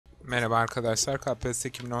Merhaba arkadaşlar, KPSS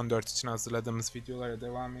 2014 için hazırladığımız videolara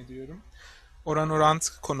devam ediyorum. Oran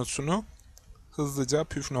orantı konusunu hızlıca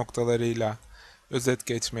püf noktalarıyla özet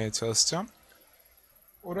geçmeye çalışacağım.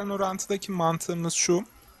 Oran orantıdaki mantığımız şu: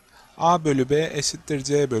 A bölü B eşittir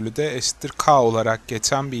C bölü D eşittir K olarak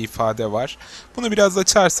geçen bir ifade var. Bunu biraz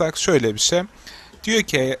açarsak şöyle bir şey. Diyor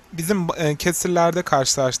ki bizim kesirlerde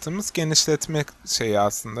karşılaştığımız genişletme şeyi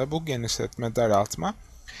aslında bu genişletme daraltma.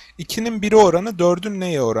 2'nin 1'e oranı 4'ün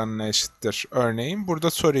neye oranına eşittir? Örneğin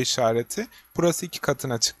burada soru işareti. Burası 2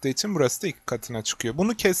 katına çıktığı için burası da 2 katına çıkıyor.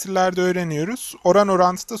 Bunu kesirlerde öğreniyoruz. Oran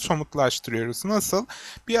orantıda somutlaştırıyoruz. Nasıl?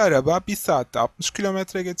 Bir araba 1 saatte 60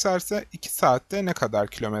 kilometre geçerse 2 saatte ne kadar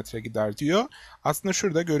kilometre gider diyor. Aslında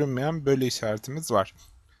şurada görünmeyen bir bölü işaretimiz var.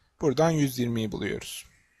 Buradan 120'yi buluyoruz.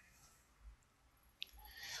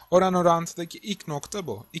 Oran orantıdaki ilk nokta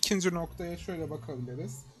bu. İkinci noktaya şöyle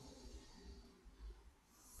bakabiliriz.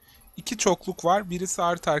 İki çokluk var. Birisi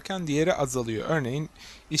artarken diğeri azalıyor. Örneğin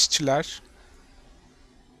işçiler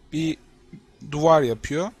bir duvar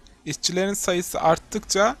yapıyor. İşçilerin sayısı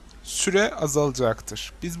arttıkça süre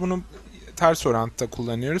azalacaktır. Biz bunu ters orantıda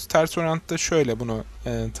kullanıyoruz. Ters orantıda şöyle bunu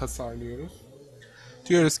tasarlıyoruz.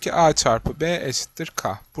 Diyoruz ki A çarpı B eşittir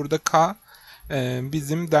K. Burada K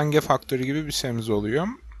bizim denge faktörü gibi bir şeyimiz oluyor.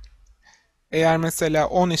 Eğer mesela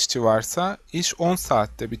 10 işçi varsa, iş 10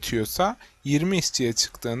 saatte bitiyorsa, 20 işçiye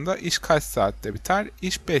çıktığında iş kaç saatte biter?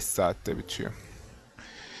 İş 5 saatte bitiyor.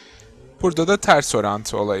 Burada da ters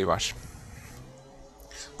orantı olayı var.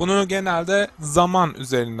 Bunu genelde zaman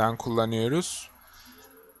üzerinden kullanıyoruz.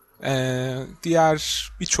 Diğer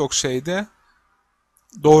birçok şeyde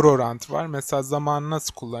doğru orantı var. Mesela zamanı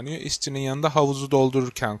nasıl kullanıyor? İşçinin yanında havuzu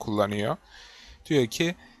doldururken kullanıyor. Diyor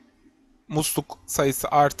ki musluk sayısı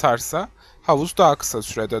artarsa havuz daha kısa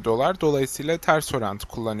sürede dolar. Dolayısıyla ters orantı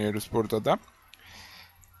kullanıyoruz burada da.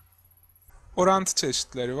 Orantı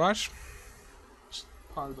çeşitleri var.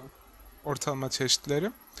 Ortalama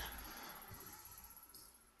çeşitleri.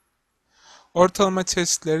 Ortalama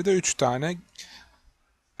çeşitleri de 3 tane.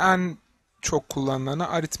 En çok kullanılanı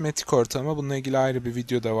aritmetik ortalama. Bununla ilgili ayrı bir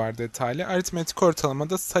video da var detaylı. Aritmetik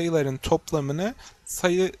ortalamada sayıların toplamını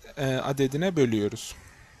sayı adedine bölüyoruz.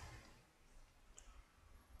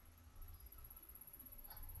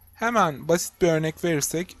 Hemen basit bir örnek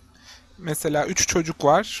verirsek, mesela 3 çocuk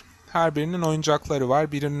var. Her birinin oyuncakları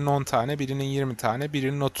var. Birinin 10 tane, birinin 20 tane,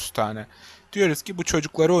 birinin 30 tane. Diyoruz ki bu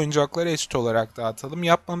çocukları oyuncakları eşit olarak dağıtalım.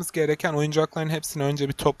 Yapmamız gereken oyuncakların hepsini önce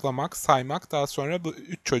bir toplamak, saymak, daha sonra bu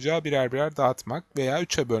 3 çocuğa birer birer dağıtmak veya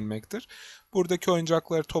 3'e bölmektir. Buradaki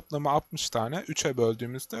oyuncakları toplamı 60 tane. 3'e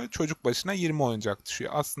böldüğümüzde çocuk başına 20 oyuncak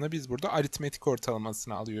düşüyor. Aslında biz burada aritmetik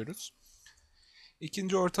ortalamasını alıyoruz.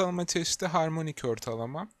 İkinci ortalama çeşidi harmonik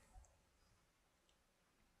ortalama.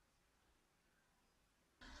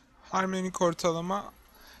 Harmonik ortalama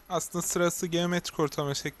aslında sırası geometrik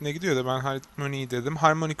ortalama şeklinde gidiyor da ben harmoniği dedim.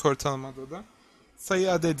 Harmonik ortalamada da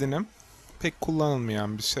sayı adedini pek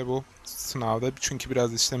kullanılmayan bir şey bu sınavda. Çünkü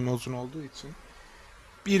biraz işlemi uzun olduğu için.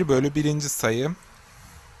 1 bölü birinci sayı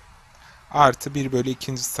artı 1 bölü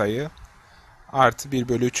ikinci sayı artı 1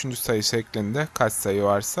 bölü üçüncü sayı şeklinde kaç sayı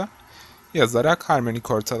varsa yazarak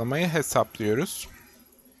harmonik ortalamayı hesaplıyoruz.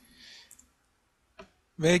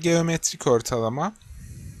 Ve geometrik ortalama.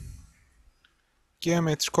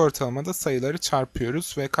 Geometrik ortalamada sayıları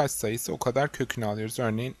çarpıyoruz ve kaç sayısı o kadar kökünü alıyoruz.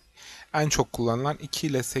 Örneğin en çok kullanılan 2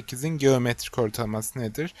 ile 8'in geometrik ortalaması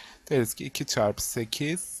nedir? Deriz ki 2 çarpı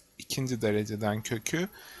 8 ikinci dereceden kökü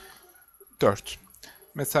 4.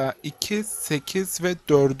 Mesela 2, 8 ve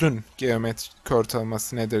 4'ün geometrik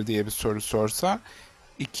ortalaması nedir diye bir soru sorsa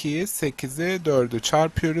 2'yi, 8'i, 4'ü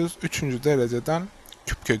çarpıyoruz. 3. dereceden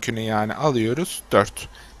küp kökünü yani alıyoruz 4.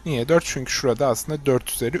 Niye 4? Çünkü şurada aslında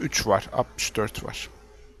 4 üzeri 3 var. 64 var.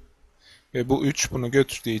 Ve bu 3 bunu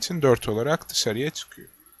götürdüğü için 4 olarak dışarıya çıkıyor.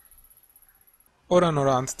 Oran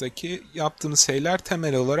orantıdaki yaptığımız şeyler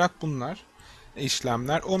temel olarak bunlar.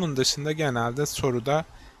 İşlemler. Onun dışında genelde soruda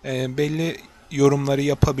belli yorumları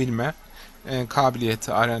yapabilme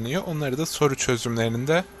kabiliyeti aranıyor. Onları da soru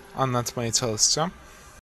çözümlerinde anlatmaya çalışacağım.